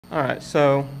All right,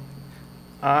 so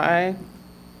I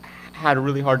had a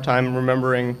really hard time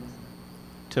remembering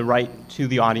to write to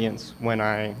the audience when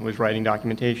I was writing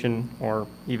documentation or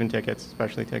even tickets,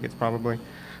 especially tickets probably.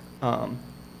 Um,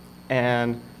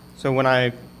 and so when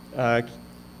I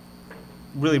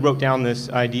really wrote down this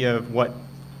idea of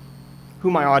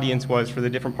who my audience was for the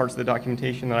different parts of the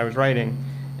documentation that I was writing,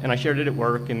 and I shared it at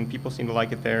work, and people seemed to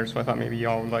like it there, so I thought maybe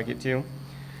y'all would like it too.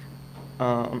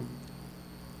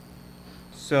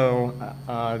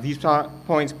 These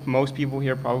points most people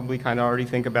here probably kind of already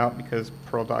think about because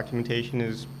Perl documentation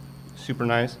is super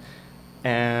nice,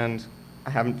 and I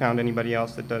haven't found anybody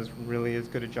else that does really as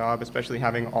good a job, especially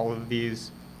having all of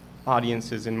these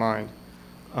audiences in mind.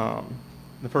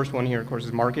 The first one here, of course,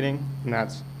 is marketing, and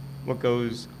that's what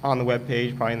goes on the web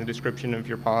page, probably in the description of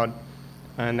your pod,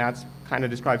 and that's kind of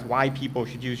describes why people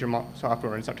should use your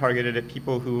software, and it's targeted at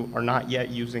people who are not yet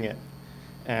using it,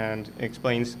 and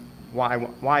explains why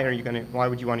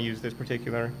would you want to use this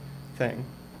particular thing.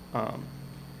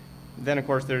 Then, of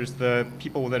course, there's the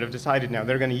people that have decided now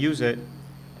they're going to use it,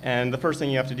 and the first thing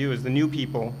you have to do is the new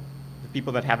people, the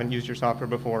people that haven't used your software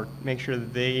before, make sure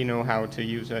that they know how to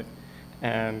use it,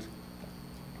 and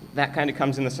that kind of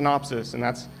comes in the synopsis, and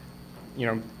that's,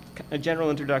 a general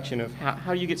introduction of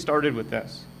how do you get started with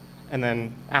this. And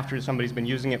then after somebody's been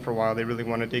using it for a while, they really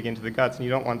want to dig into the guts, and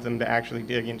you don't want them to actually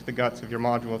dig into the guts of your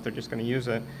module if they're just going to use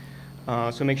it.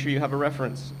 So make sure you have a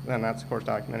reference, and that's, of course,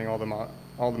 documenting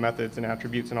all the methods and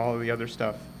attributes and all of the other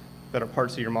stuff that are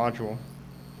parts of your module.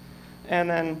 And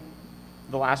then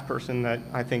the last person that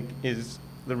I think is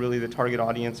really the target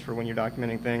audience for when you're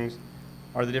documenting things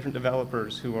are the different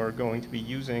developers who are going to be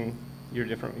using your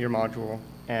module,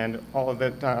 and all of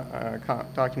that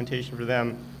documentation for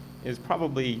them is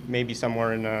probably maybe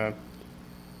somewhere in a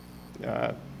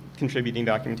contributing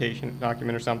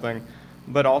document or something,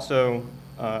 but also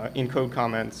in code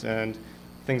comments and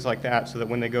things like that, so that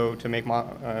when they go to make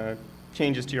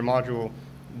changes to your module,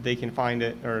 they can find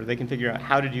it, or they can figure out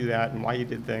how to do that and why you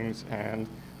did things, and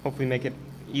hopefully make it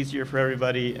easier for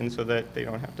everybody, and so that they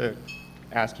don't have to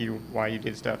ask you why you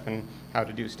did stuff and how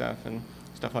to do stuff and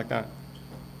stuff like that.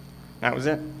 That was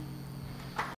it.